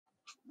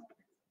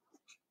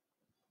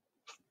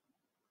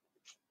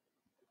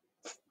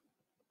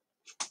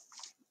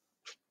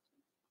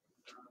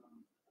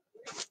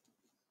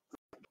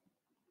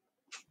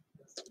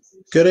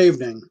Good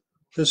evening.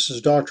 This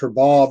is Dr.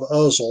 Bob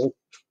Uzzle,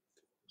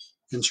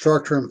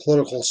 instructor in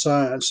political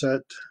science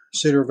at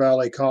Cedar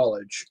Valley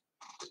College.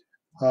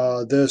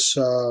 This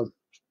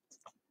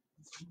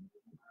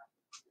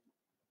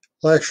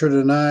lecture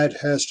tonight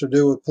has to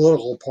do with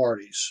political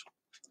parties.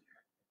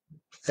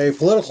 A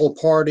political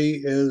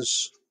party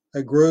is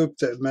a group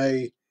that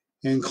may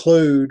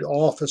include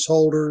office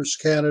holders,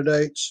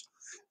 candidates,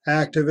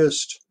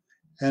 activists,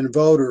 and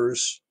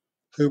voters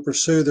who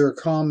pursue their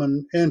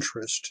common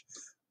interest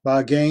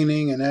by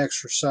gaining and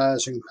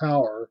exercising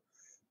power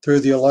through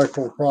the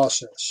electoral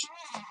process.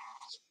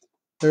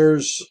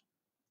 There's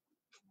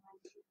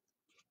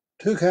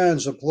two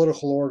kinds of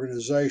political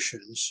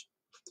organizations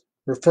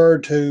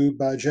referred to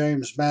by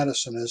James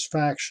Madison as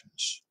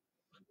factions.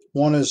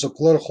 One is a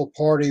political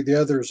party,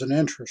 the other is an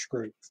interest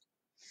group.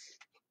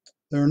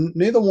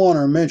 Neither one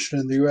are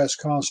mentioned in the U.S.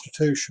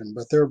 Constitution,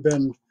 but they've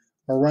been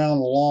around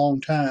a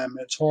long time.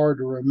 It's hard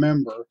to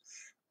remember,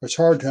 it's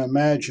hard to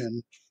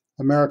imagine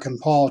American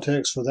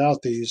politics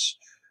without these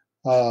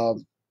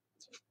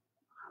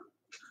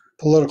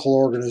political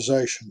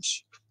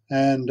organizations.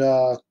 And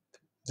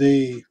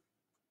the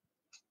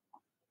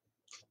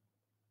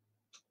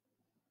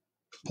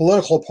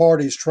political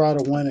parties try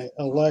to win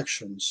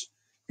elections.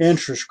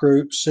 Interest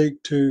groups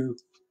seek to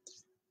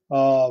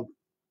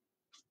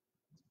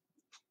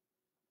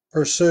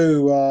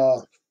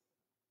pursue,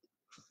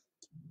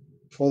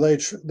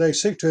 they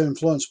seek to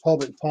influence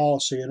public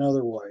policy in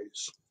other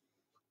ways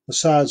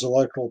besides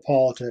electoral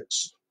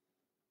politics.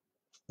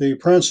 The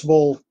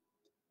principal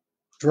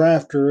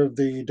drafter of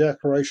the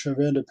Declaration of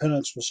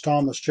Independence was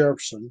Thomas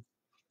Jefferson.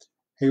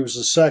 He was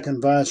the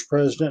second vice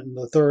president and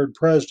the third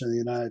president of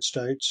the United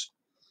States.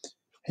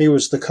 He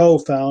was the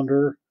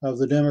co-founder of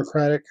the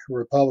Democratic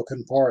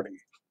Republican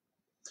Party,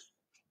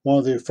 one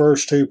of the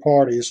first two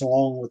parties,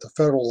 along with the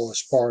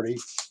Federalist Party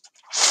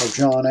of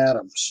John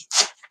Adams.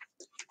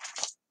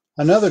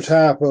 Another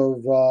type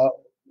of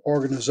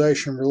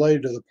organization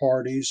related to the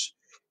parties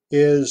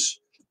is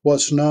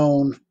what's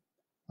known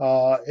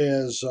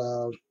as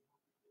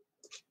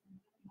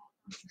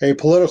a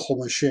political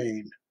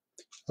machine,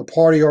 a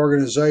party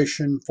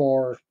organization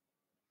for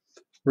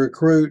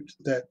recruits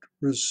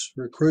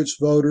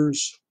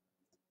voters.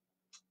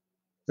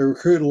 They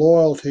recruit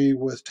loyalty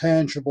with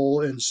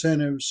tangible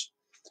incentives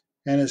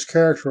and is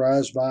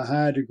characterized by a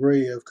high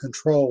degree of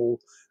control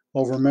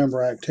over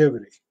member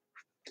activity.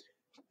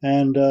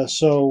 And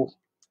so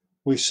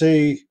we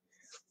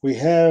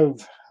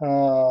have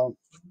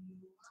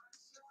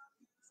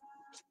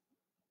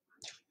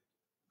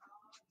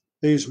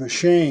these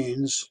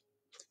machines,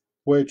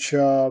 which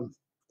for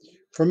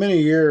many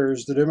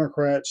years the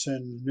Democrats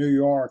in New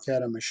York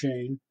had a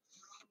machine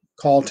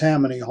called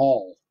Tammany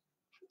Hall.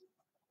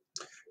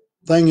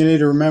 Thing you need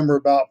to remember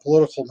about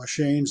political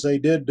machines, they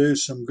did do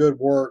some good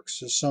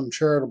works as some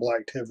charitable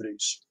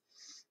activities,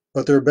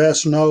 but they're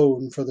best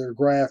known for their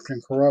graft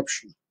and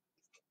corruption.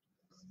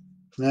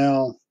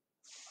 Now,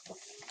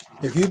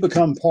 if you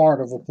become part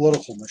of a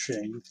political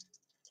machine,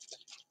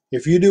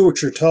 if you do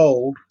what you're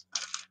told,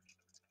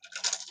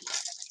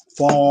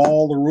 follow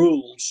all the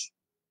rules,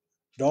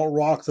 don't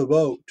rock the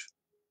boat,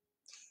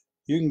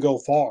 you can go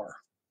far.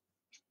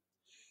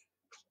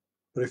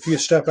 But if you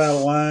step out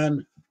of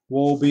line,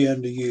 woe be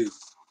unto you.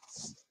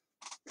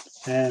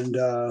 And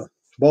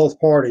both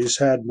parties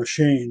had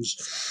machines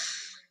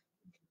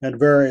at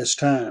various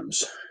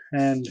times.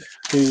 And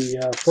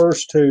the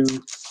first two,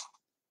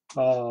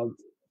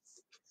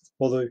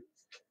 the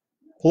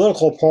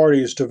political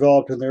parties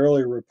developed in the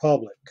early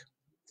republic.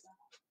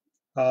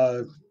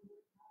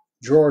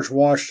 George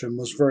Washington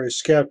was very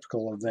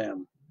skeptical of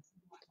them.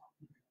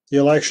 The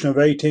election of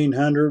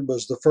 1800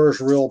 was the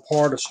first real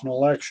partisan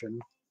election.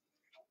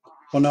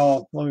 Well,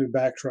 no, let me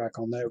backtrack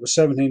on that. It was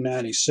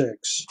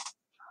 1796.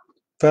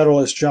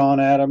 Federalist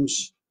John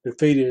Adams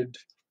defeated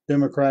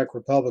Democratic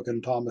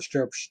Republican Thomas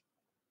Jefferson.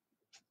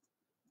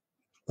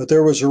 But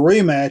there was a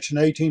rematch in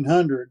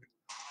 1800,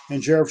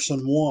 and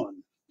Jefferson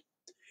won.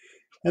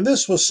 And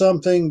this was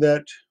something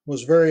that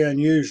was very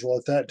unusual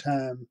at that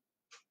time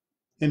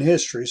in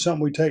history,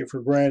 something we take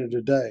for granted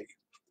today.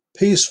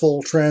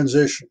 Peaceful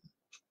transition.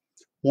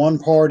 One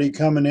party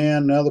coming in,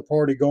 another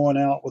party going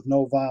out with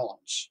no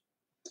violence.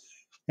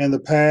 In the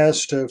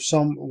past, if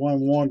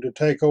someone wanted to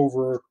take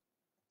over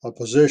a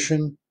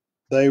position,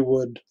 they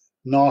would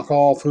knock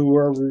off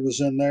whoever was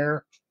in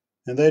there,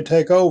 and they'd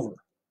take over.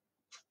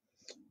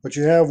 But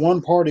you have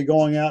one party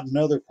going out,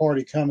 another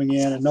party coming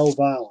in, and no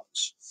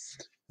violence.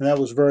 And that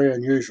was very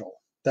unusual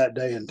that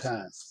day and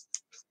time.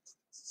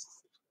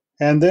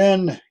 And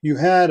then you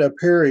had a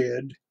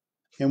period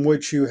in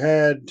which you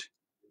had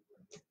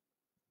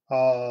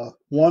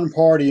one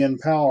party in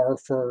power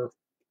for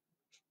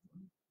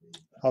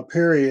a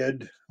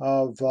period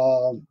of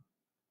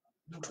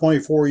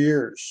 24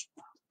 years.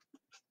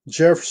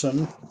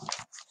 Jefferson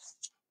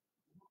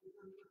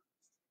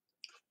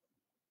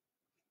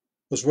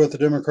was with the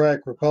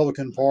Democratic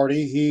Republican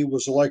Party. He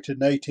was elected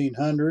in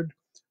 1800,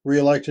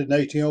 re-elected in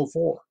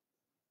 1804.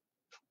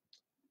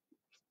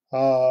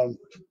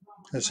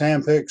 His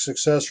handpicked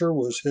successor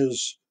was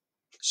his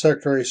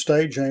Secretary of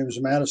State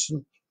James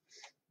Madison,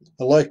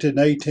 elected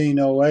in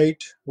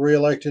 1808,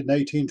 re-elected in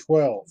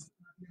 1812.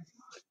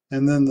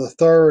 And then the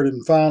third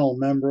and final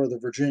member of the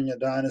Virginia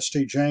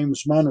dynasty,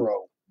 James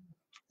Monroe,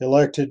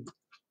 elected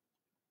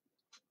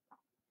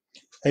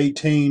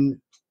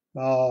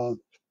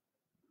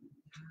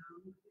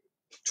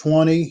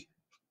 1820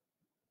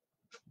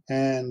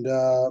 and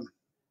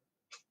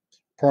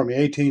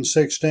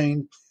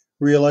 1816,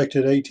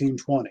 re-elected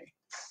 1820.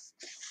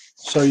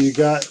 So you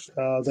got,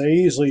 they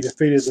easily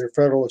defeated their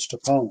Federalist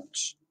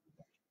opponents.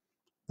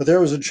 But there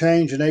was a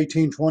change in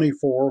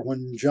 1824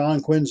 when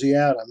John Quincy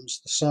Adams,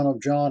 the son of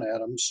John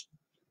Adams,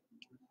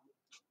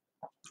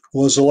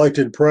 was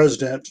elected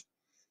president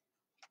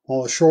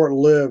on a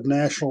short-lived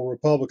National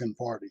Republican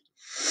Party.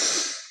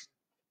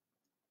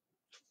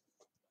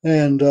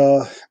 And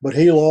but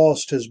he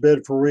lost his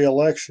bid for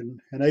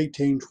re-election in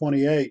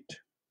 1828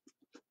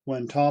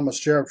 when Thomas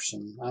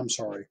Jefferson, I'm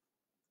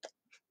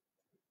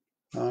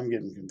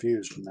getting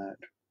confused in that,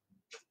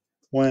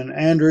 when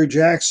Andrew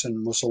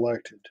Jackson was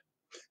elected.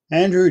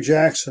 Andrew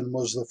Jackson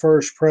was the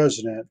first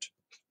president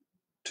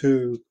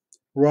to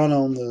run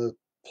on the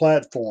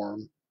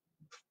platform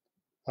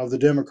of the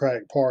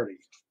Democratic Party.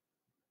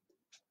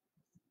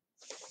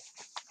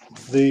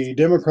 The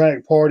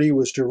Democratic Party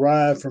was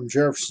derived from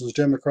Jefferson's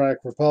Democratic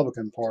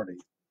Republican Party,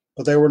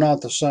 but they were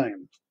not the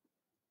same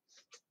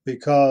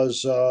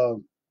because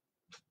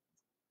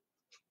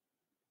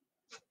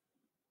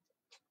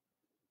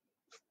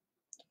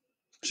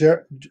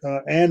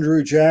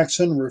Andrew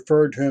Jackson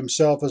referred to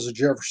himself as a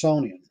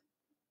Jeffersonian.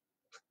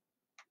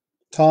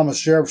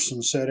 Thomas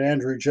Jefferson said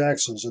Andrew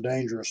Jackson's a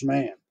dangerous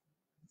man.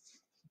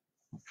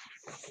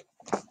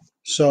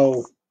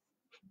 So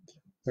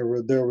there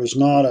was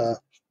not a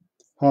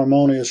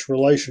harmonious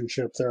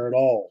relationship there at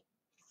all.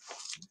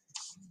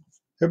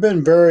 There have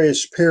been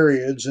various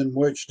periods in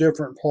which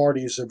different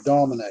parties have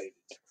dominated.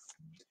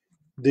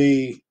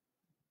 The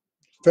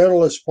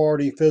Federalist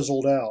Party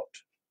fizzled out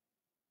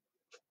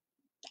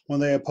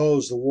when they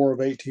opposed the War of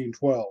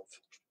 1812.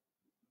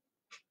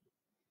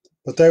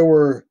 But they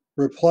were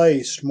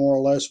replaced more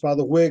or less by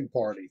the Whig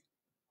Party.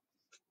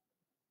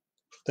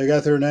 They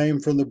got their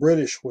name from the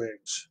British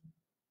Whigs.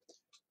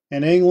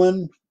 In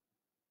England,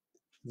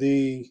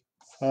 the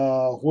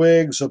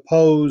Whigs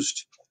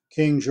opposed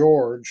King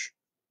George,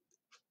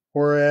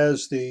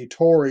 whereas the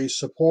Tories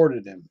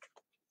supported him.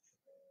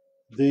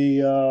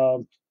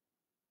 The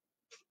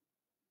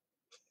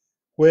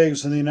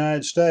Whigs in the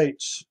United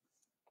States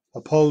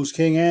opposed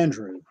King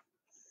Andrew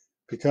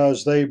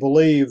because they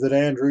believed that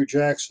Andrew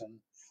Jackson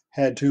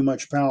had too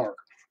much power.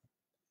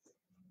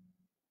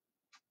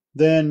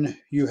 Then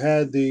you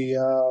had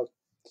in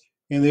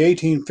the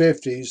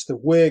 1850s, the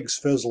Whigs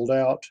fizzled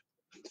out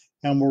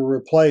and were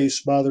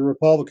replaced by the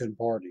Republican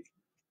Party.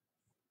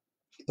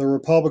 The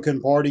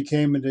Republican Party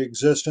came into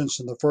existence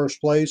in the first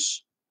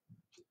place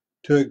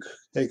to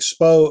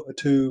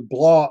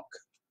block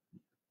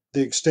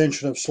the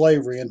extension of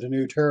slavery into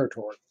new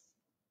territory.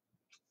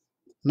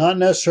 Not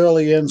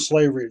necessarily end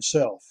slavery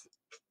itself.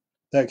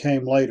 That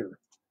came later.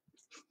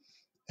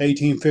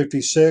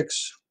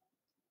 1856,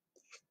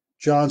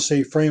 John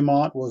C.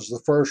 Fremont was the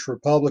first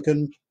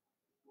Republican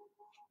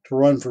to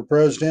run for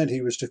president.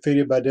 He was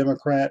defeated by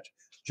Democrat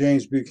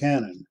James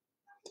Buchanan.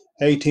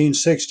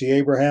 1860,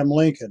 Abraham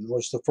Lincoln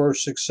was the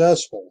first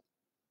successful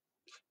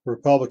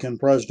Republican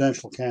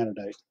presidential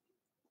candidate.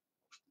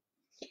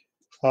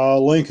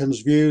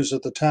 Lincoln's views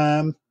at the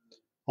time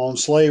on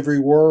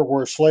slavery were,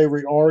 where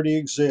slavery already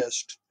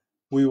exists,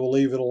 we will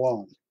leave it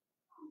alone.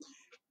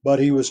 But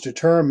he was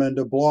determined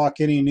to block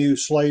any new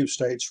slave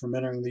states from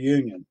entering the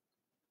Union.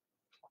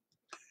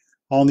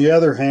 On the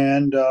other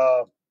hand,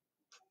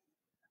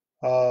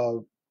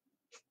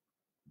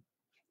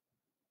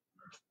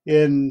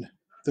 in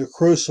the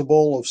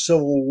crucible of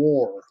Civil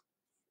War,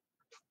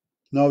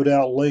 no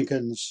doubt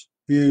Lincoln's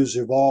views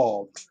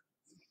evolved,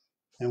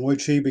 in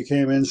which he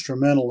became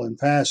instrumental in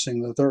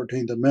passing the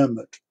 13th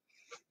Amendment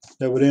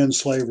that would end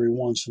slavery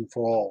once and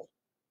for all.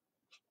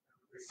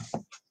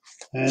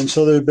 And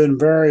so there have been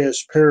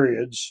various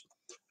periods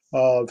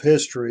of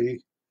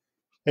history.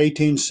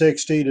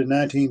 1860 to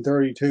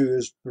 1932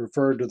 is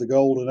referred to the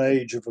golden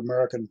age of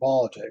American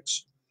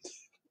politics.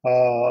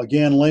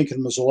 Again,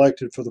 Lincoln was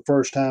elected for the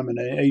first time in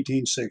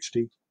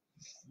 1860.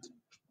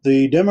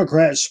 The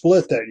Democrats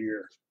split that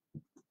year.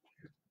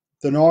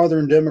 The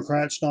Northern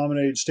Democrats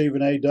nominated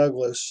Stephen A.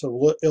 Douglas of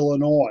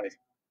Illinois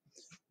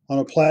on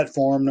a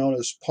platform known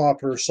as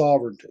popular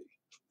sovereignty.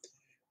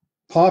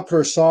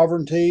 Popular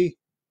sovereignty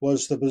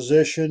was the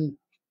position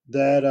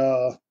that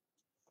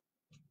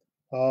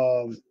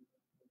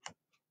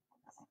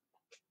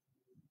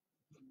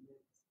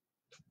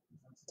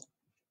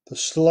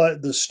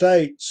the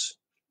states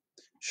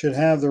should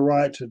have the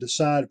right to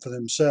decide for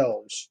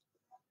themselves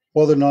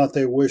whether or not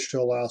they wish to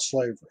allow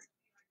slavery.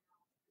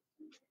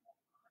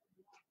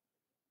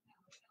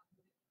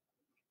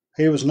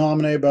 He was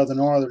nominated by the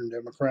Northern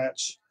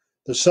Democrats.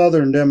 The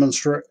Southern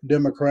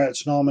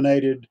Democrats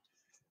nominated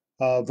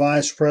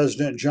Vice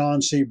President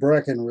John C.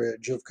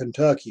 Breckinridge of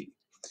Kentucky,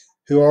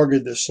 who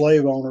argued that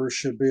slave owners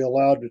should be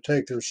allowed to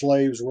take their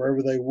slaves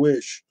wherever they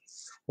wish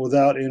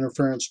without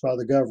interference by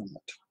the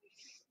government.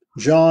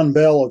 John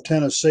Bell of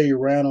Tennessee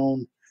ran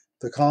on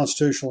the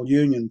Constitutional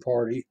Union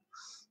Party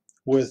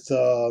with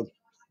a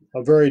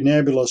very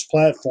nebulous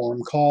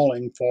platform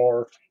calling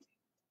for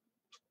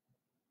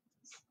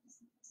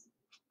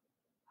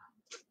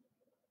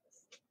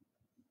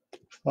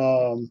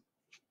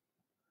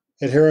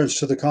adherence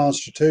to the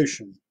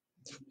Constitution.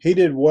 He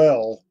did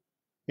well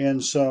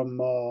in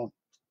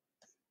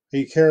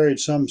he carried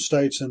some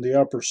states in the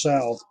upper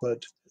South,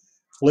 but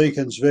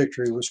Lincoln's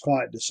victory was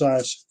quite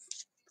decisive.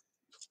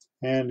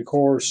 And of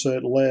course,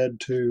 it led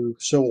to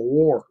Civil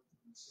War.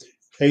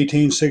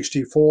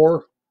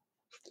 1864,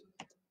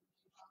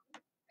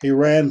 he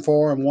ran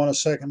for and won a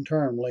second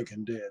term,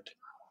 Lincoln did.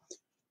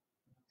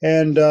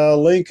 And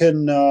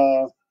Lincoln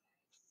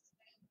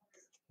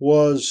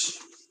was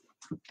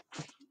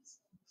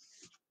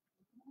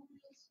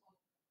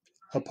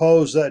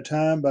opposed that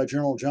time by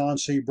General John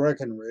C.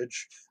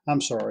 Breckinridge.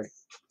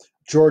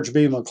 George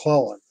B.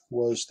 McClellan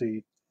was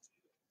the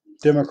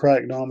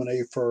Democratic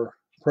nominee for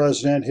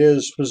president.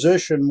 His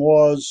position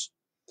was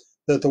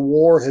that the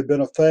war had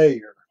been a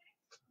failure.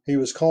 He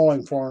was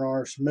calling for an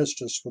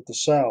armistice with the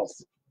South.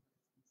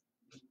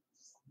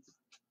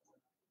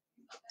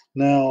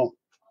 Now,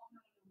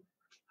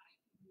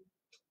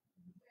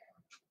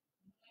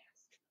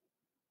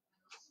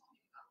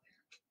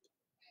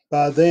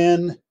 by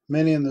then,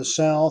 many in the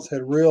South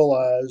had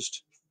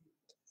realized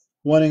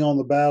winning on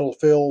the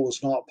battlefield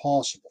was not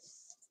possible.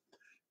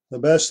 The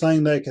best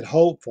thing they could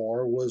hope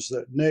for was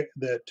that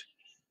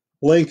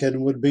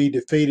Lincoln would be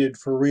defeated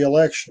for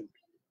re-election,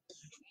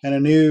 and a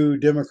new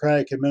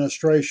Democratic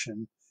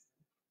administration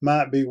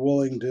might be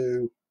willing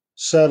to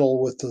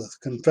settle with the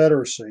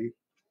Confederacy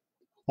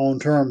on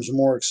terms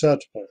more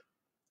acceptable.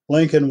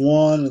 Lincoln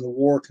won, and the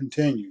war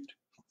continued.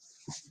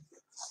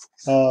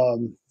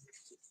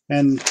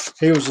 And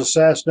he was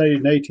assassinated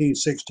in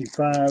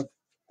 1865,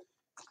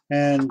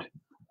 and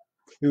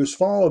he was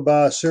followed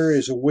by a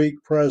series of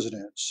weak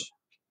presidents.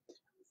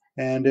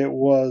 And it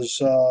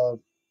was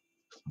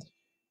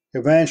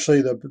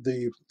eventually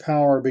the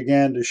power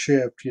began to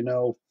shift. You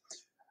know,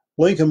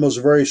 Lincoln was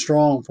a very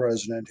strong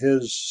president.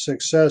 His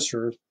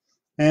successor,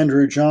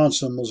 Andrew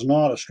Johnson, was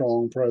not a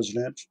strong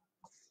president,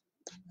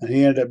 and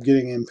he ended up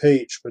getting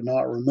impeached but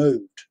not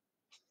removed.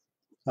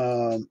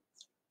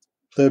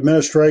 The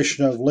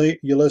administration of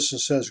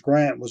Ulysses S.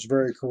 Grant was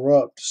very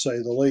corrupt, to say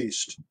the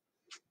least.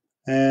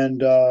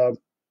 And it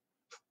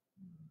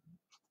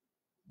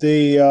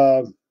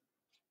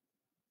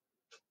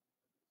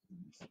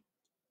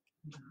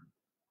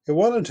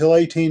wasn't until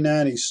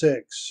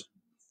 1896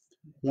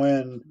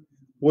 when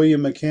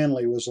William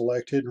McKinley was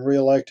elected and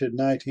reelected in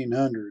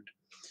 1900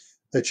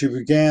 that you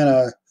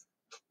began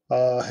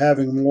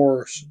having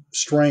more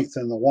strength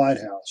in the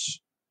White House.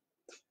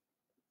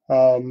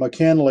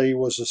 McKinley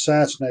was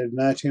assassinated in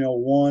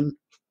 1901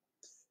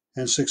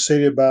 and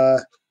succeeded by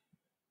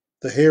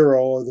the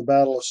hero of the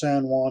Battle of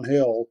San Juan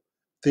Hill,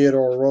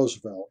 Theodore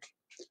Roosevelt.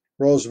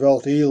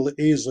 Roosevelt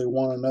easily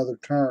won another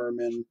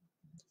term in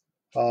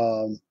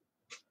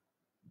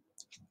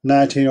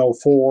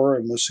 1904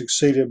 and was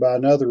succeeded by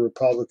another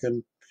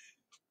Republican,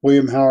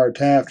 William Howard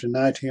Taft, in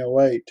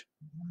 1908.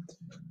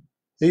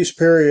 These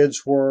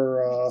periods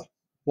were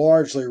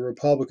largely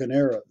Republican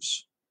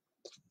eras.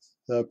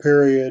 The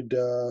period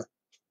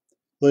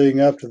leading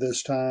up to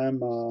this time,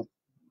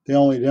 the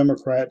only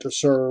Democrat to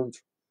serve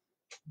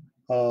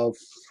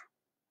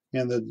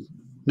in the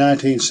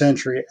 19th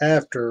century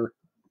after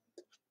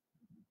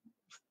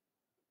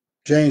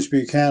James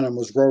Buchanan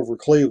was Grover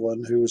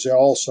Cleveland, who was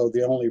also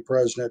the only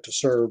president to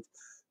serve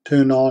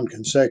 2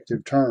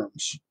 non-consecutive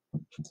terms.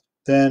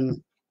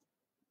 Then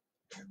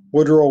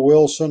Woodrow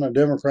Wilson, a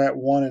Democrat,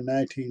 won in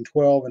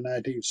 1912 and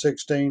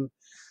 1916,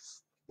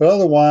 but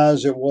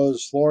otherwise it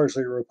was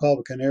largely a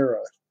Republican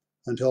era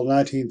until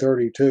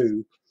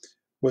 1932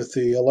 with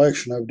the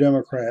election of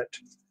Democrat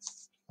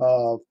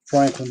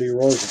Franklin D.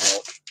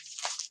 Roosevelt.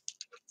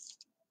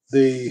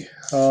 The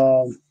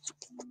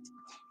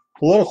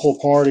political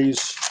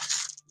parties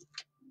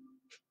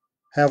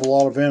have a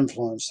lot of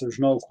influence. There's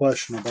no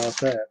question about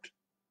that.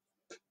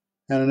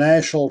 And a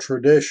national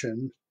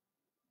tradition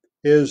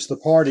is the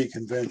party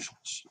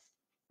conventions.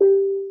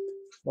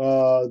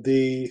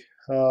 The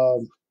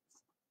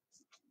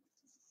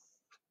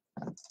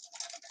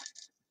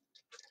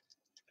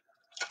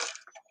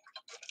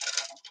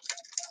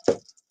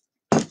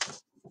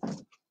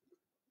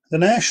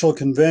National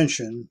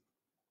Convention,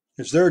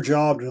 it's their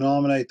job to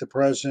nominate the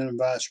president and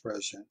vice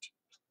president,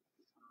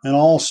 and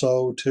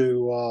also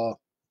to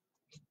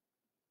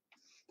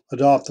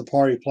adopt the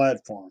party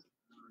platform.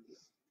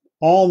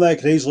 All that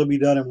could easily be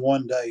done in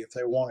one day if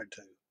they wanted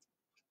to.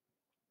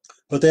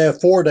 But they have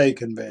 4-day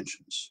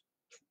conventions.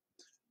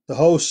 The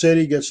host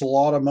city gets a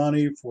lot of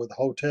money for the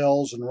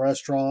hotels and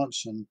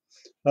restaurants and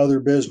other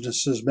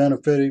businesses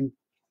benefiting.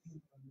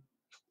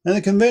 And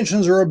the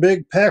conventions are a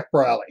big pep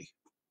rally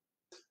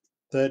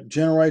that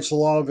generates a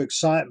lot of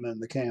excitement in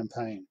the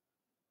campaign.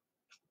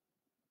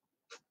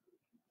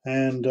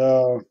 And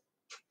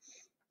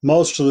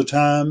most of the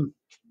time,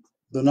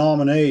 the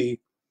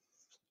nominee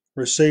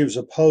receives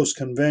a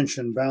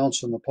post-convention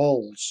bounce in the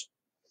polls.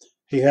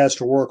 He has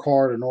to work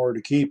hard in order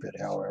to keep it,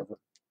 however.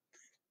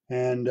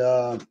 And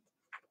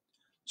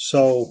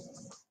so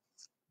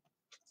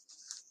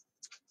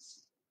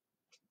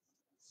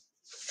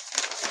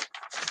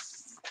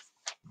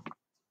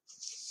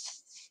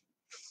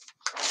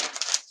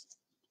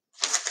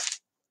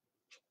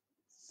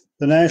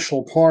the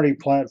National Party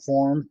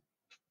platform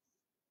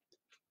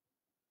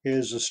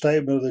is a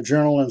statement of the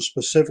general and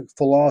specific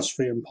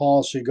philosophy and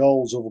policy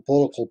goals of a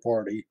political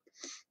party,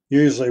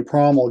 usually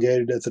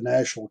promulgated at the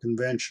National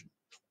Convention.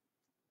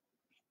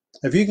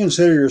 If you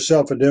consider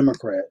yourself a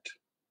Democrat,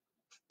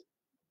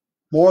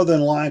 more than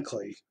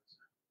likely,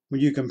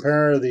 when you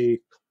compare the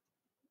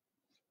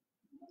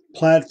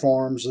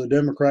platforms of the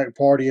Democratic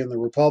Party and the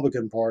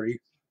Republican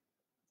Party,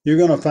 you're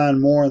going to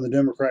find more in the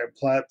Democratic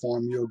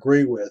platform you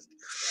agree with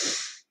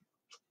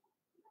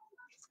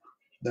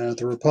than at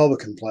the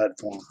Republican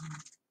platform.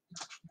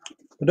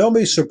 But don't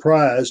be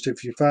surprised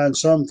if you find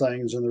some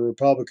things in the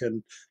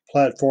Republican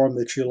platform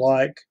that you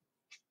like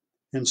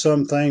and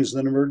some things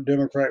in the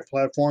Democratic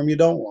platform you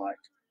don't like.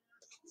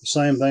 The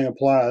same thing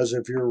applies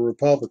if you're a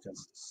Republican,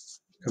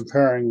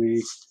 comparing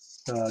the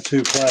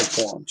two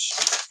platforms.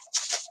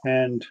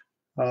 And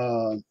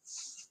our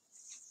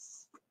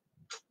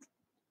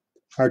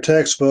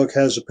textbook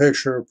has a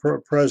picture of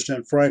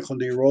President Franklin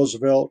D.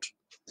 Roosevelt.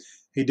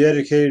 He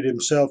dedicated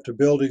himself to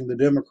building the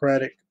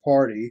Democratic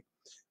Party,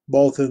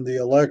 both in the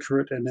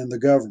electorate and in the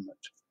government.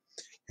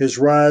 His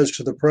rise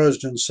to the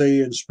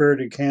presidency and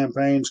spirited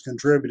campaigns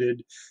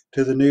contributed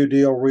to the New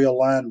Deal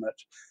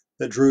realignment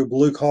that drew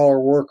blue-collar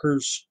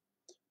workers,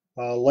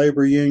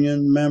 labor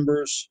union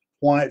members,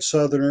 white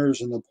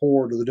Southerners, and the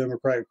poor to the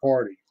Democratic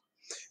Party.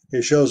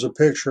 It shows a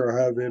picture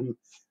of him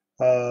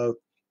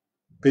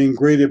being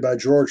greeted by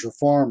Georgia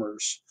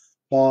farmers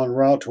while en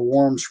route to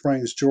Warm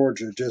Springs,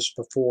 Georgia, just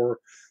before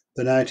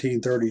the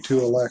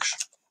 1932 election.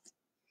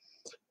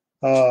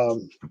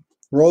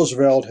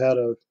 Roosevelt had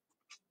a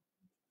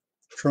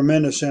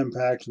tremendous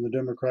impact in the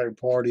Democratic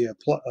Party, an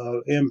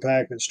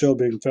impact that's still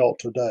being felt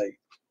today.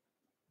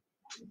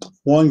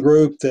 One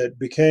group that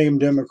became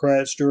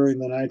Democrats during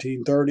the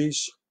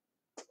 1930s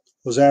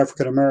was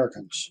African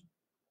Americans.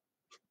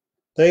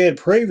 They had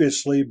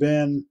previously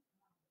been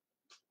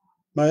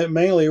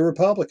mainly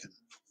Republican.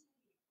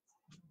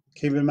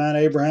 Keep in mind,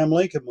 Abraham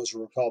Lincoln was a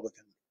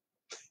Republican.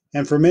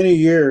 And for many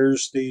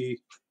years, the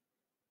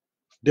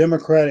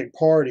Democratic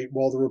Party,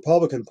 while the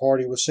Republican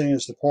Party was seen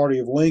as the party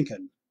of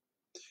Lincoln,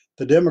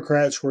 the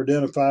Democrats were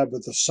identified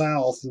with the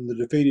South and the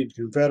defeated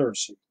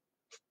Confederacy.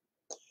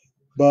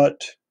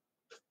 But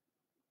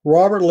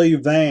Robert Lee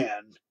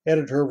Vann,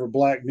 editor of a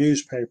black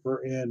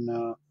newspaper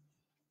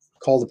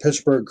called the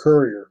Pittsburgh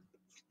Courier,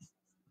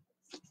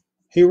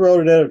 he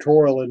wrote an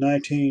editorial in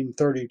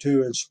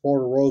 1932 in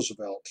support of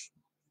Roosevelt,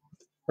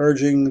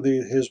 urging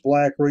his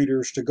black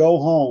readers to go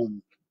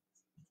home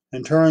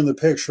and turn the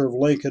picture of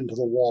Lincoln to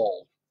the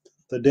wall.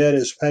 The debt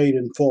is paid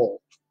in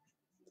full.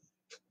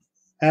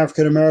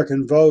 African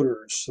American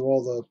voters,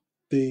 well,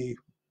 the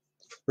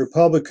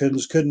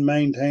Republicans couldn't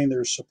maintain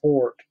their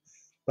support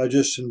by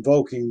just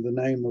invoking the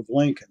name of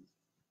Lincoln.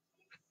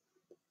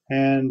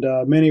 And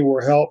many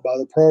were helped by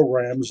the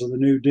programs of the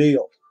New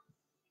Deal.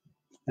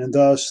 And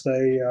thus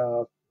they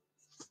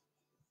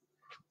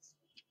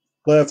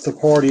left the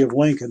party of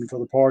Lincoln for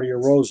the party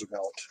of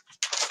Roosevelt.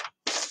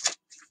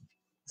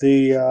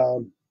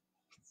 The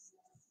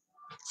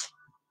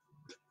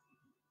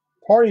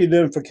party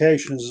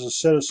identification is a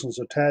citizen's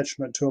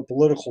attachment to a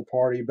political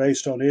party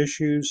based on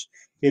issues,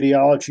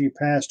 ideology,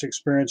 past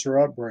experience, or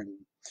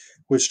upbringing,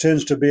 which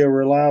tends to be a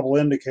reliable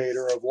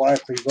indicator of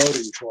likely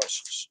voting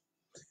choices.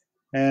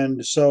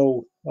 And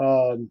so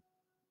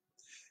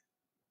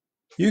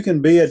you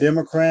can be a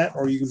Democrat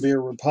or you can be a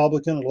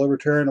Republican, a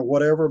Libertarian, or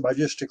whatever by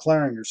just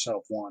declaring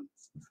yourself one.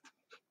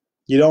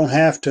 You don't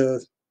have to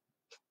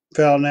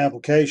fill out an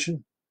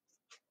application.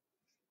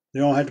 You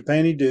don't have to pay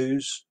any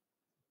dues.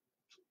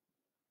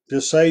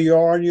 Just say you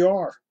are and you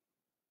are.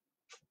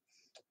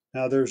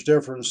 Now, there's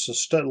different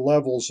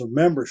levels of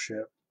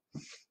membership.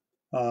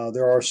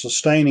 There are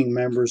sustaining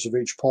members of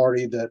each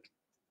party that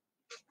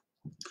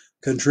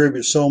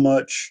contribute so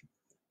much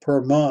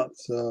per month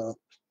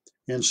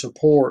in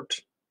support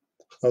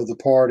of the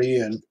party,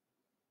 and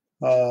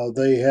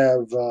they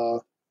have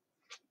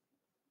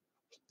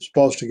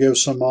supposed to give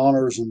some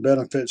honors and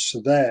benefits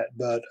to that,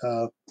 but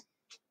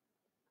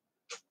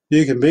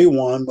you can be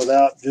one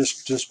without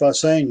just by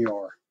saying you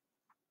are.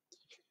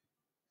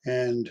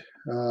 And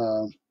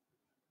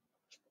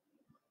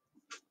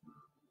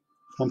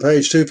on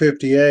page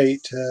 258,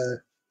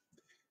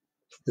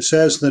 it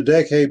says in the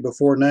decade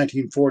before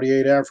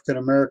 1948, African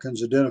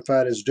Americans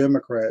identified as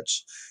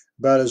Democrats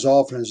about as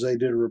often as they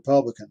did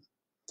Republican.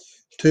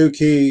 Two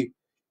key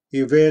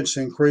events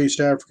increased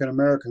African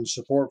American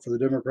support for the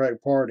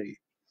Democratic Party.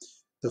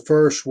 The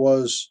first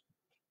was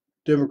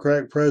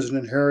Democratic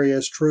President Harry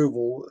S.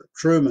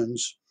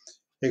 Truman's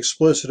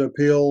explicit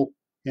appeal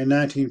in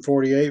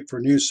 1948 for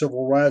new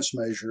civil rights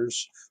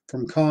measures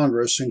from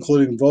Congress,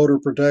 including voter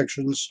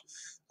protections,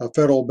 a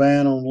federal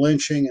ban on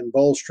lynching, and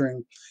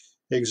bolstering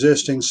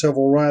existing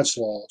civil rights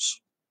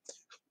laws.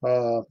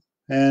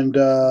 And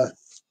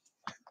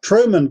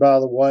Truman, by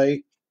the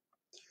way,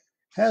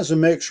 has a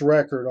mixed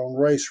record on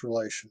race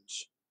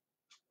relations.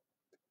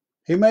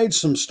 He made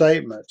some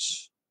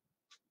statements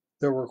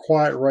that were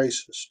quite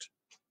racist.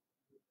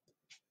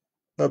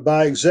 But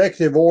by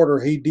executive order,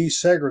 he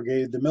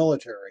desegregated the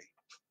military.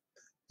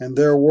 And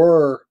there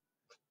were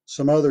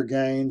some other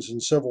gains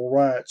in civil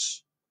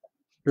rights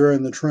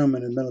during the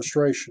Truman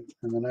administration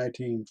in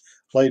the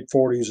late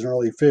 40s and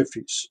early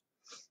 50s.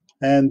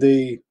 And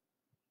the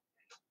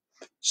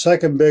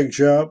second big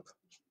jump,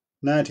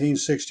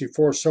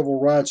 1964 Civil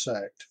Rights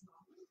Act,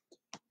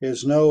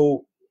 is in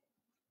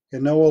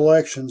no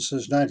election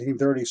since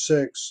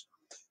 1936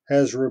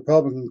 has a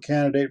Republican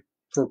candidate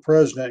for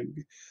president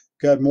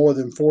got more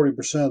than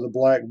 40% of the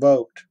black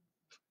vote.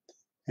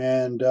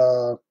 And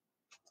of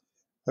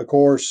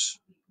course,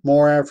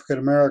 more African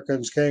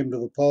Americans came to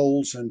the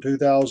polls in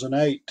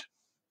 2008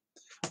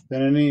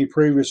 than in any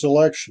previous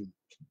election,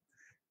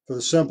 for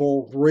the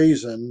simple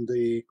reason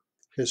the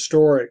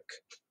historic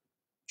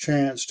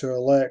chance to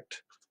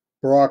elect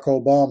Barack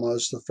Obama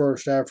as the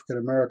first African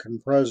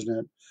American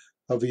president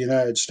of the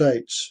United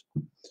States.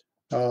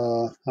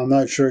 I'm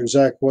not sure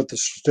exactly what the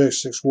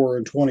statistics were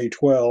in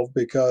 2012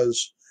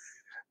 because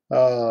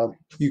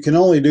you can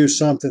only do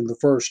something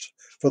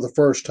for the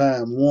first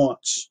time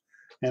once,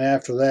 and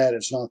after that,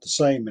 it's not the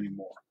same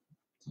anymore.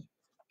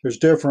 There's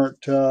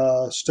different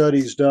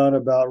studies done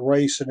about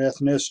race and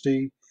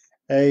ethnicity,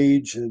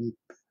 age, and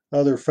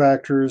other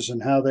factors,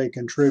 and how they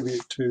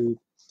contribute to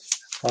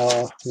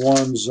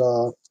one's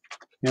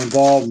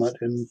involvement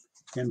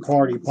in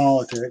party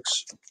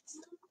politics.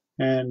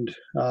 And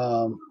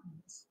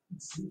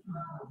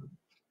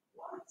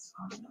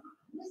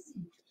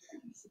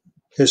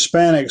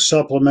Hispanics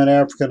supplement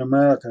African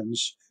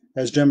Americans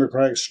as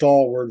Democratic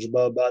stalwarts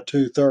by about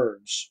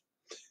 2/3.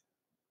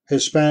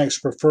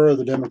 Hispanics prefer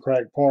the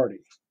Democratic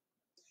Party.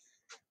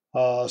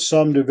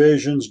 Some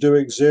divisions do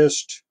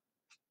exist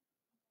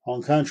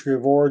on country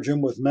of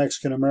origin with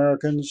Mexican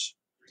Americans,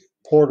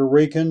 Puerto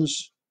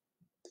Ricans,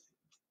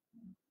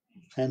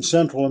 and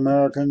Central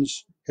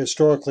Americans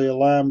historically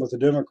aligned with the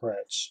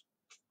Democrats.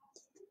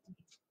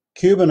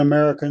 Cuban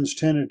Americans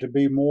tended to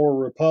be more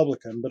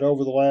Republican, but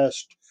over the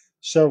last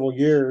several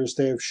years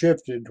they have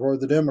shifted toward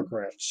the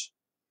Democrats.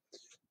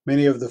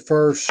 Many of the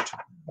first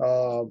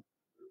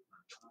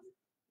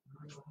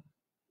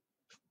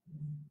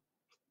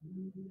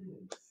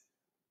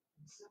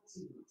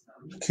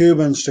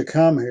Cubans to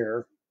come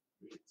here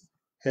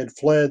had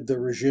fled the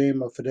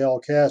regime of Fidel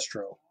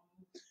Castro,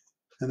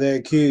 and they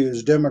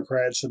accused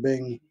Democrats of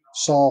being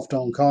soft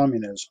on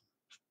communism.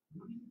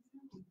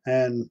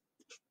 And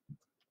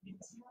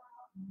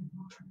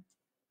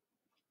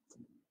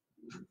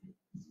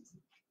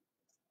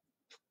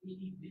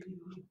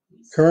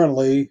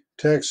currently,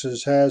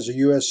 Texas has a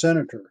U.S.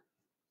 Senator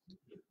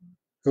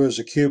who is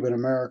a Cuban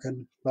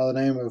American by the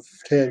name of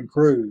Ted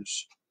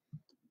Cruz,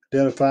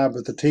 identified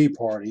with the Tea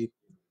Party,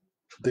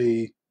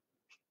 the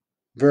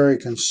very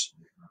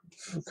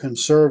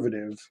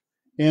conservative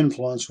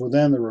influence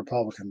within the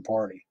Republican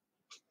Party.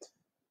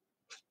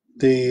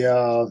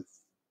 Got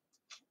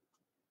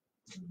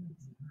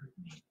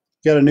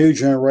a new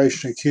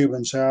generation of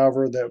Cubans,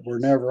 however, that were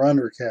never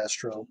under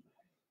Castro,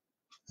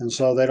 and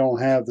so they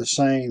don't have the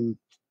same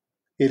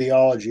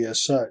ideology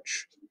as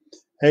such.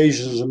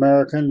 Asian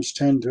Americans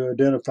tend to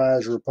identify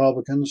as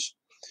Republicans.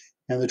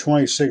 In the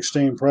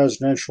 2016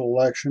 presidential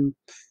election,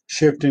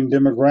 shifting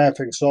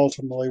demographics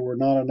ultimately were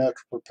not enough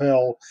to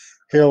propel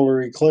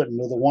Hillary Clinton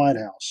to the White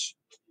House.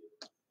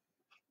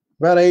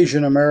 About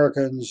Asian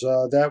Americans,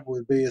 that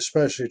would be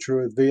especially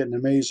true with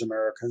Vietnamese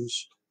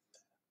Americans,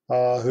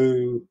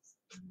 who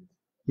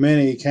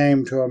many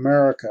came to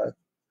America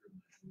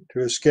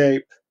to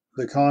escape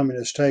the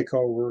communist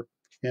takeover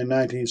in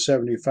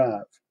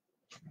 1975.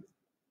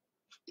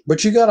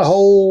 But you got a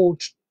whole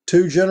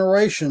two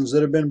generations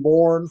that have been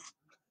born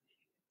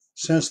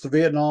since the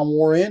Vietnam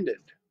War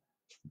ended.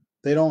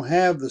 They don't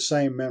have the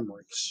same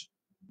memories.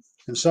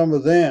 And some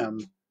of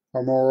them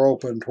are more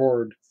open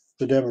toward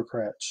the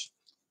Democrats.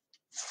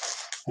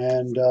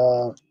 And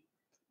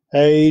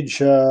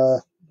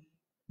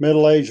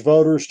middle-aged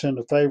voters tend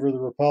to favor the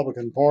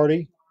Republican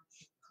Party.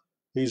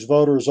 These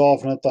voters,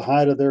 often at the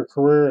height of their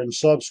career and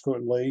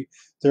subsequently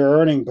their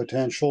earning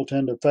potential,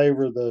 tend to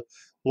favor the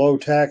low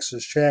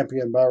taxes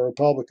championed by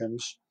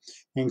Republicans.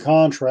 In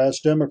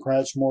contrast,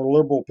 Democrats' more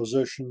liberal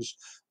positions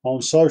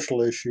on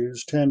social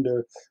issues tend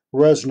to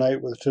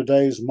resonate with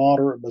today's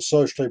moderate but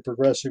socially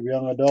progressive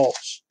young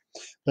adults.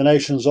 The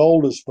nation's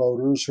oldest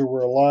voters, who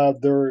were alive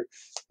during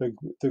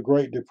the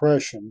Great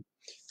Depression,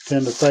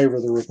 tend to favor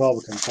the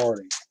Republican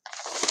Party.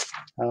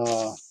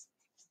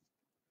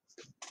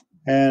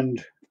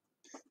 And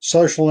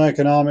social and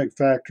economic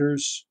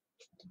factors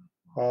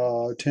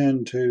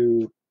tend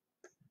to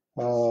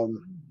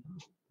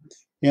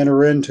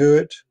enter into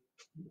it.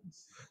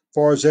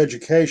 far as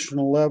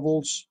educational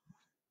levels,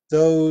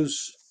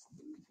 those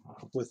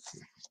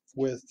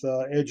with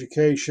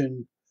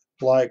education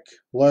like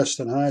less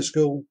than high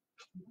school,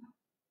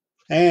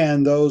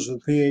 and those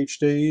with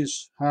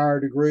PhDs, higher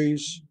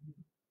degrees,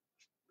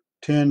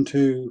 tend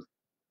to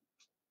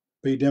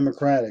be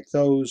Democratic.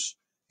 Those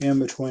in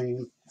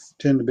between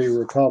tend to be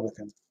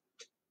Republican.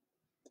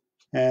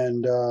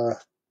 And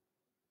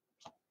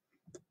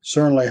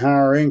certainly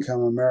higher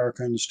income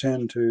Americans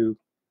tend to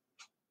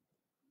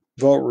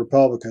vote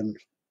Republican.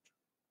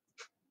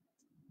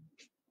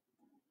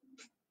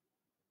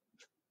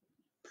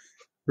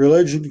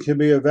 Religion can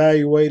be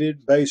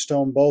evaluated based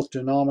on both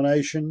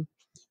denomination,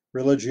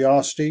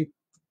 religiosity,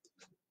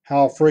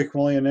 how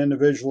frequently an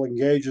individual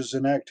engages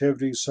in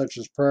activities such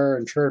as prayer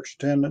and church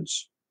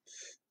attendance,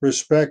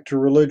 respect to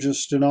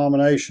religious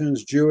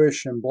denominations.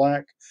 Jewish and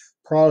black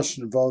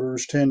Protestant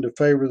voters tend to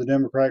favor the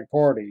Democratic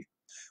Party,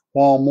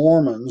 while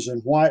Mormons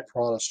and white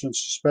Protestants,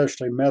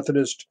 especially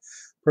Methodist,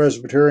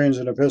 Presbyterians,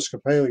 and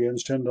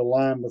Episcopalians, tend to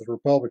align with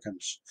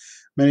Republicans.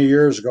 Many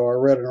years ago, I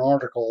read an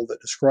article that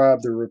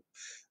described the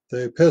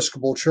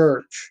Episcopal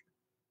Church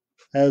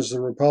as the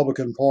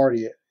Republican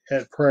Party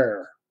at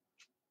prayer.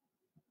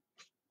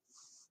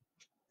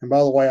 And by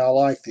the way, I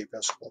like the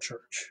Episcopal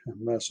Church,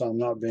 unless I'm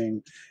not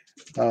being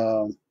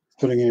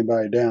putting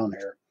anybody down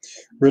here.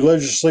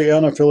 Religiously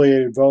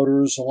unaffiliated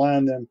voters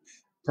align them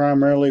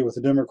primarily with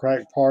the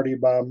Democratic Party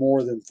by a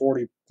more than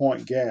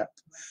 40-point gap.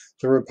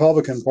 The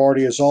Republican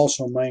Party has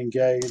also made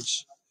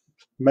gains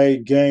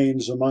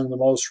among the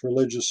most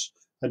religious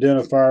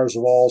identifiers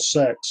of all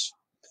sects,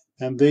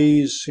 and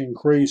these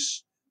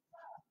increase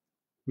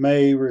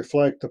may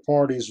reflect the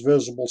party's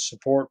visible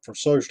support for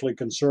socially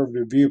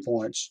conservative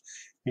viewpoints,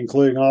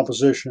 including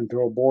opposition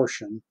to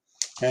abortion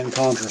and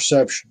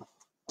contraception.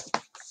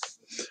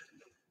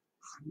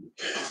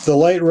 The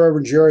late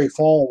Reverend Jerry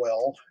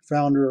Falwell,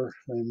 founder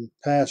and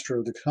pastor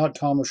of the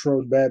Thomas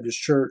Road Baptist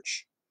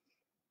Church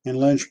in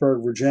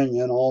Lynchburg,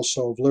 Virginia, and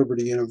also of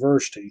Liberty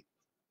University.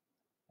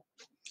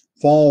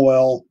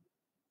 Falwell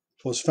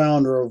was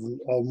founder of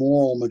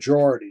Moral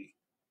Majority,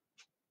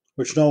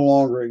 which no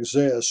longer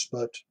exists,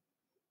 but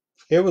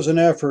it was an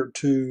effort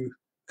to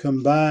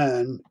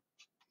combine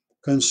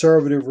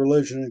conservative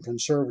religion and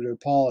conservative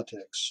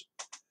politics.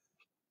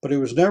 But it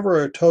was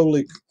never a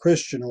totally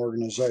Christian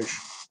organization.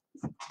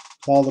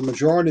 While the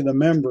majority of the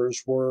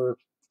members were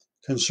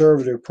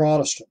conservative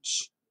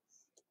Protestants,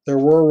 there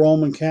were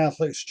Roman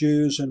Catholics,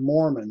 Jews, and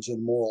Mormons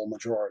in Moral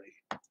Majority.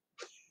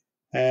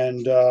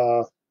 And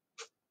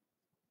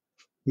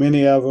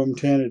many of them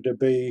tended to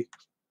be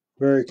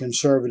very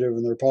conservative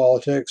in their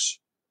politics.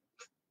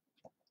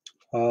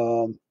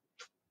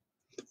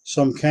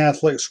 Some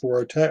Catholics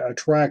were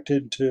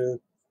attracted to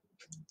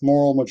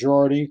Moral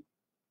Majority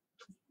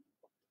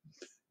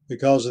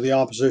because of the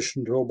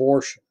opposition to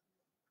abortion.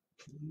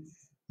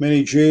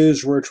 Many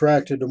Jews were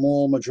attracted to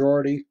Moral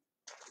Majority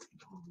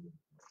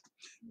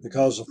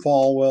because of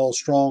Falwell's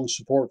strong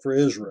support for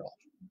Israel.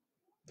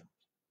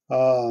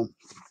 Of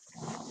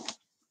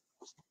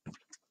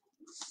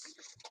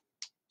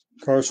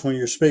course, when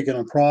you're speaking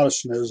of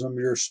Protestantism,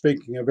 you're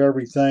speaking of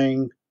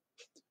everything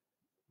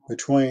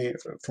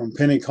from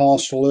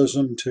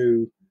Pentecostalism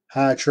to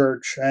High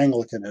Church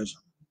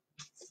Anglicanism.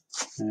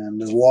 And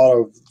there's a lot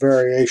of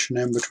variation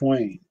in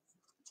between.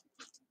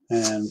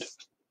 And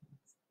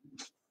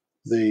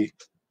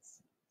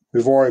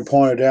we've already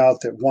pointed out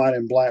that white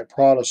and black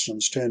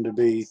Protestants tend to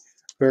be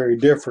very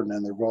different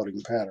in their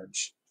voting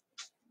patterns.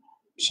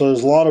 So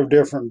there's a lot of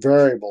different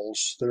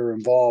variables that are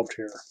involved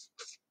here.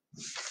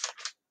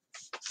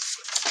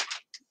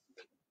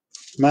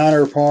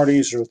 Minor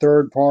parties or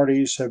third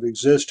parties have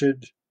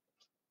existed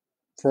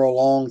for a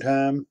long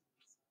time.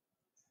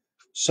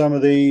 Some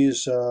of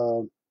these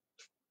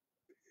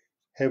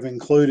have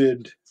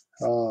included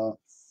the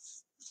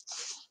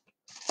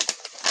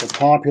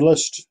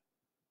populist.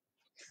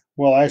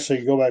 Well,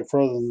 actually, go back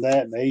further than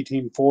that. In the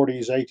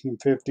 1840s,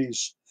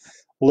 1850s,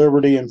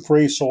 Liberty and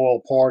Free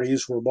Soil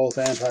parties were both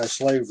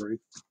anti-slavery.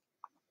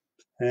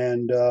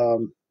 And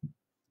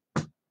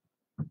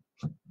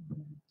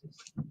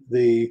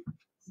the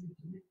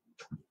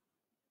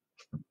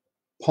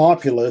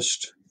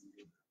populist,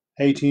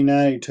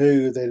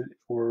 1892, they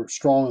were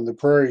strong in the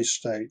prairie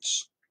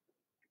states.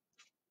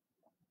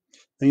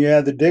 Then you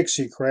had the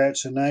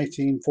Dixiecrats in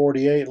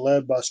 1948,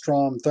 led by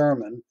Strom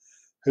Thurmond,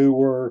 who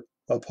were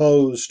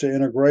opposed to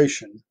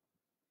integration.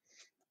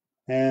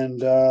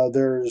 And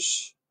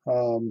there's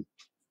the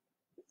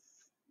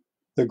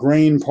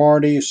Green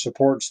Party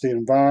supports the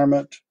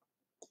environment.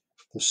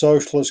 The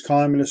Socialist,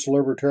 Communist,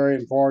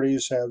 Libertarian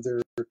parties have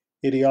their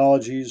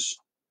ideologies.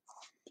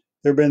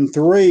 There have been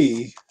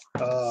three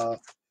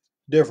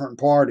different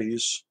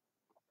parties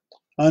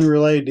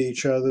unrelated to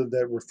each other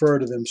that refer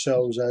to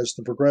themselves as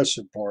the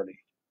Progressive Party.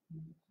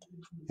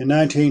 In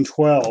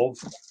 1912,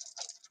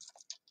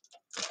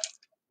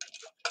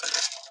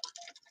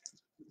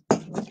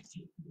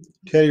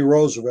 Teddy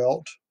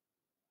Roosevelt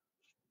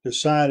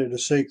decided to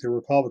seek the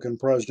Republican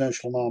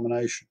presidential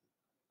nomination.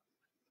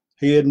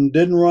 He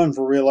didn't run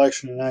for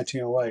re-election in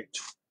 1908.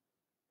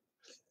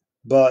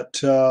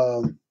 but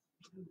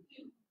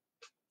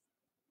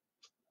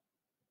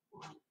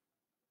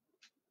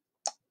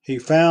he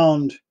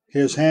found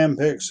his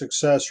handpicked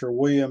successor,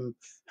 William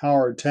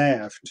Howard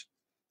Taft,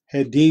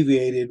 had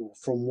deviated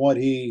from what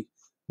he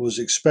was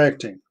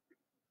expecting.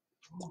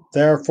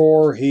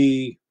 Therefore,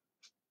 he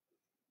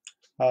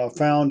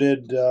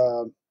founded,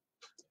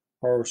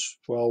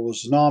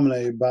 was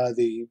nominated by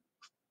the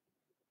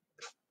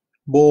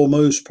Bull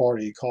Moose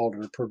Party, he called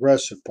it a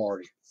Progressive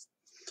Party.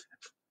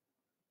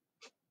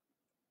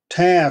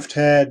 Taft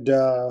had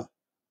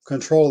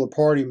control of the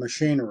party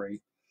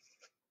machinery,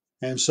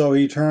 and so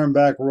he turned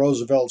back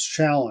Roosevelt's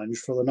challenge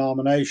for the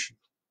nomination.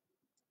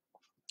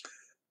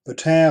 But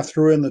Taft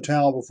threw in the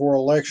towel before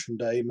Election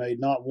Day, made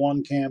not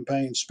one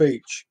campaign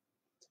speech.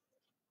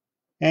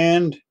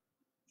 And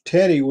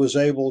Teddy was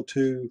able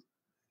to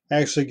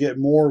actually get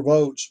more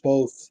votes,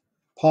 both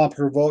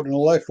popular vote and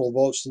electoral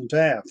votes, than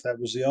Taft. That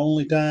was the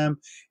only time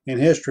in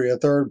history a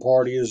third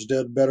party has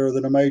did better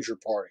than a major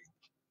party.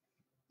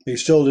 He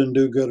still didn't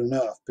do good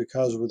enough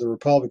because with the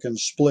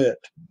Republicans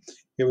split,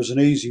 it was an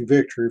easy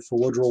victory for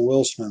Woodrow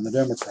Wilson and the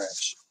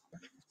Democrats.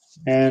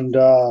 And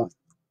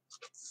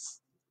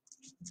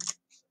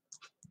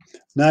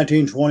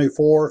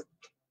 1924,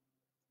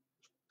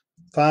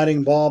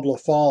 Fighting Bob La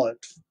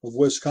Follette of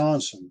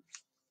Wisconsin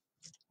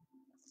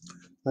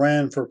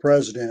ran for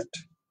president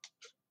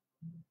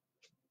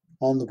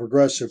on the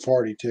Progressive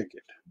Party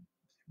ticket.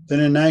 Then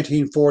in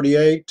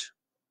 1948,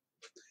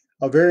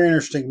 a very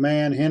interesting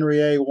man, Henry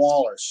A.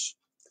 Wallace,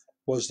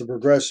 was the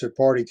Progressive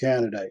Party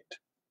candidate.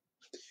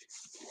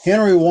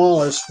 Henry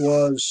Wallace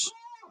was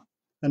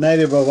a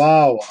native of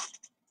Iowa,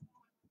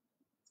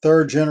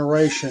 third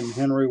generation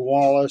Henry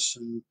Wallace,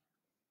 and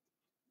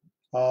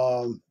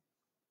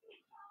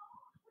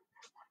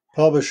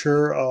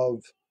publisher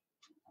of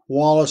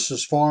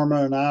Wallace's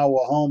Farmer and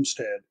Iowa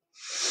Homestead.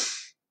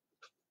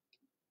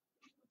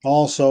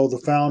 Also the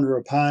founder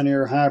of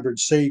Pioneer Hybrid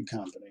Seed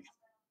Company.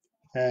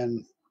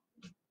 And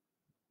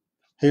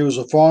he was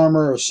a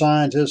farmer, a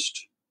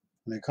scientist,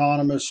 an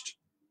economist,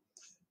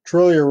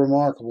 truly a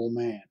remarkable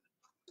man.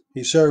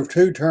 He served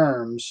 2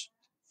 terms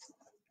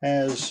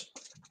as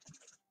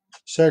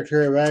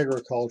Secretary of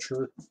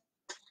Agriculture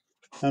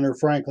under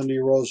Franklin D.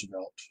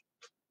 Roosevelt.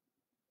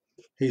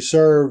 He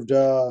served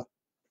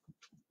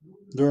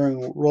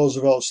during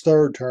Roosevelt's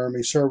 3rd term,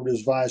 he served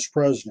as vice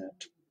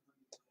president.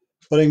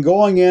 But in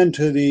going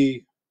into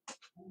the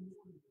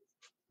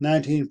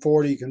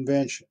 1940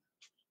 convention,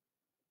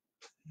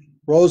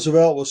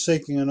 Roosevelt was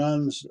seeking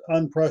an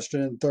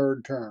unprecedented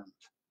 3rd term.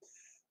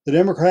 The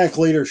Democratic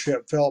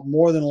leadership felt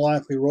more than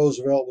likely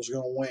Roosevelt was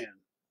going to win,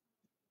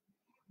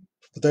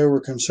 but they were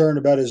concerned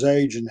about his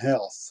age and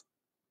health.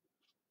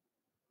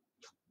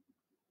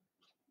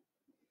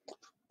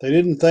 They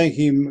didn't think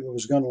he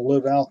was going to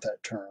live out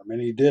that term,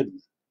 and he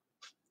didn't.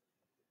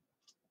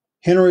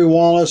 Henry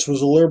Wallace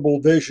was a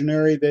liberal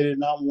visionary. They did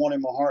not want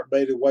him a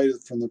heart-beat away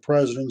from the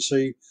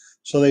presidency,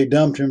 so they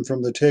dumped him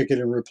from the ticket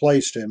and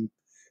replaced him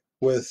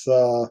with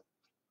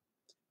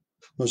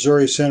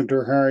Missouri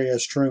Senator Harry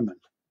S. Truman.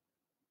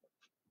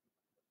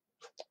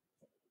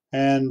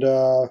 And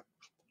on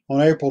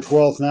April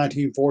 12,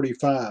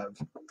 1945,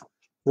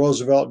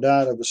 Roosevelt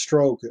died of a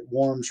stroke at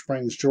Warm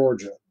Springs,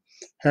 Georgia.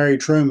 Harry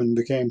Truman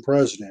became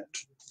president.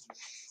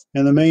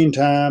 In the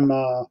meantime,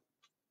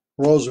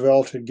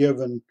 Roosevelt had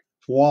given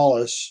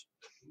Wallace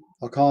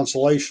a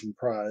consolation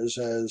prize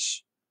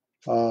as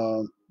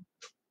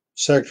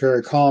Secretary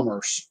of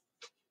Commerce.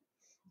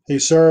 He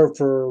served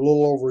for a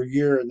little over a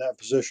year in that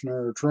position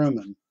under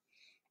Truman.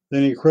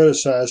 Then he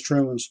criticized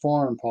Truman's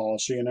foreign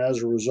policy, and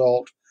as a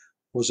result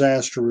was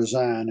asked to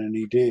resign, and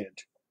he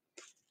did.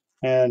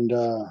 And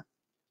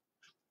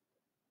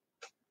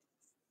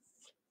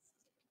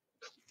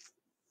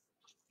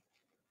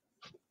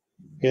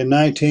in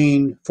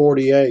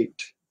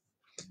 1948,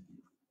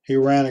 he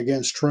ran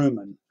against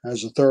Truman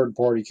as a third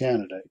party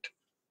candidate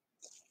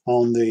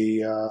on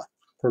the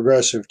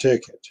progressive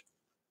ticket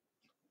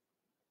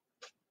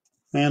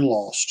and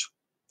lost.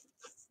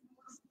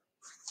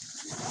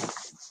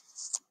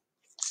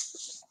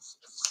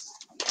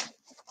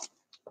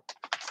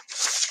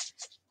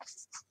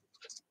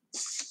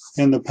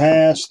 In the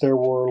past, there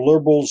were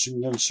liberals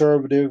and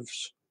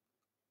conservatives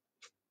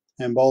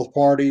in both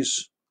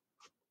parties.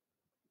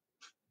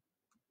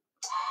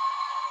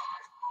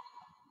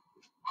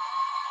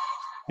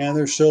 And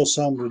there's still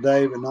some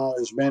today, but not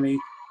as many.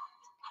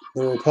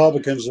 The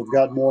Republicans have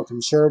got more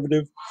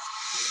conservative.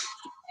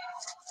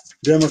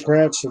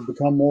 Democrats have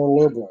become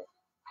more liberal.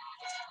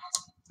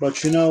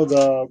 But you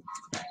know,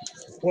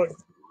 what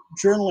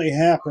generally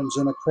happens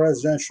in a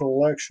presidential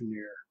election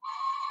year,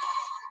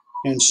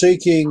 in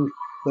seeking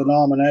the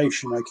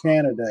nomination, a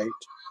candidate,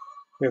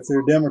 if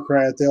they're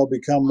Democrat, they'll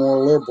become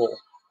more liberal.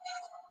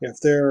 If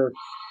they're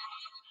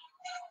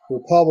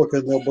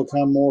Republican, they'll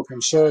become more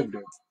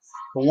conservative.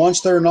 But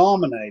once they're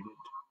nominated,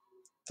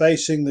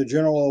 facing the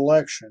general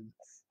election,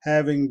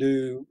 having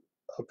to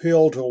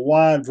appeal to a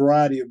wide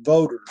variety of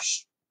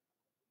voters,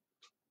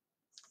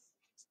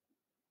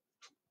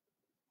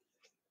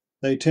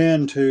 they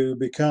tend to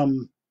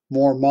become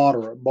more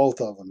moderate.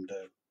 Both of them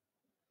do.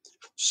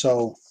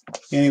 So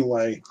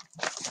anyway,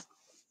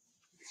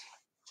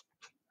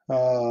 we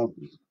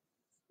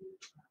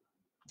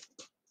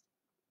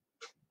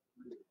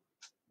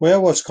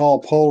have what's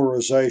called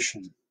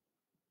polarization.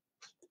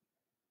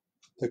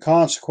 The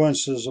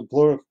consequences of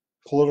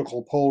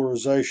political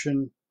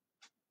polarization.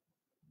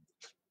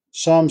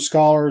 Some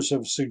scholars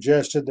have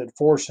suggested that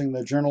forcing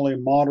the generally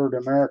moderate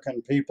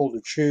American people to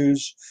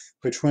choose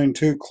between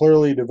two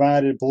clearly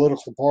divided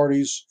political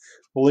parties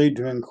will lead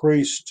to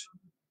increased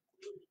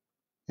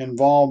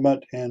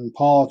involvement in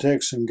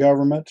politics and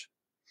government.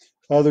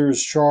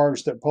 Others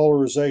charge that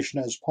polarization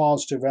has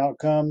positive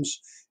outcomes,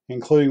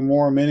 including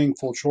more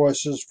meaningful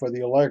choices for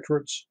the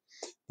electorates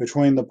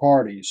between the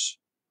parties,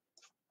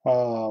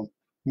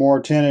 more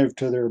attentive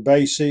to their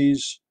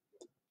bases,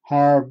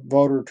 higher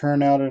voter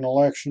turnout in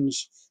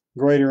elections,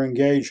 greater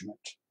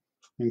engagement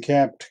in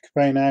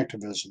campaign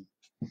activism.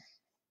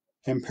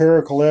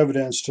 Empirical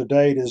evidence to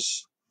date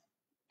has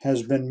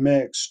been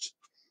mixed,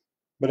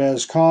 but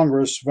as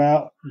Congress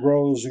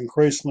grows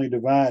increasingly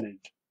divided,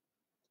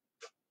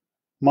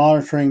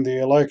 monitoring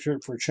the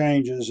electorate for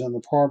changes in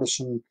the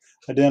partisan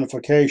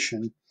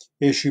identification,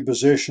 issue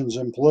positions,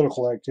 and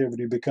political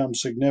activity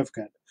becomes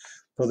significant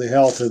for the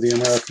health of the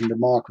American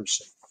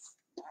democracy.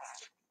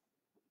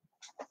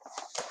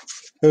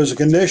 There's a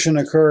condition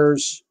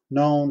occurs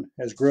known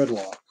as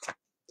gridlock.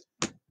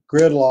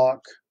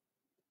 Gridlock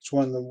is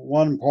when the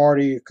one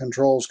party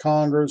controls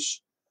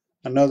Congress,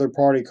 another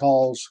party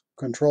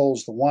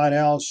controls the White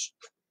House,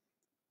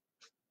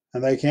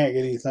 and they can't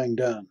get anything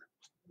done.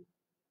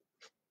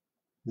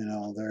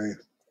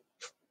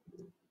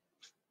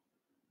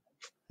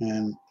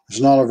 And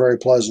it's not a very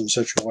pleasant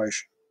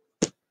situation.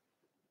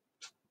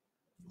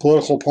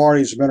 Political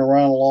parties have been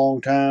around a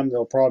long time.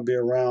 They'll probably be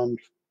around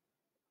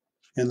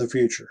in the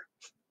future.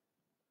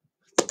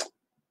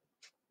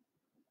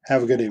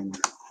 Have a good evening.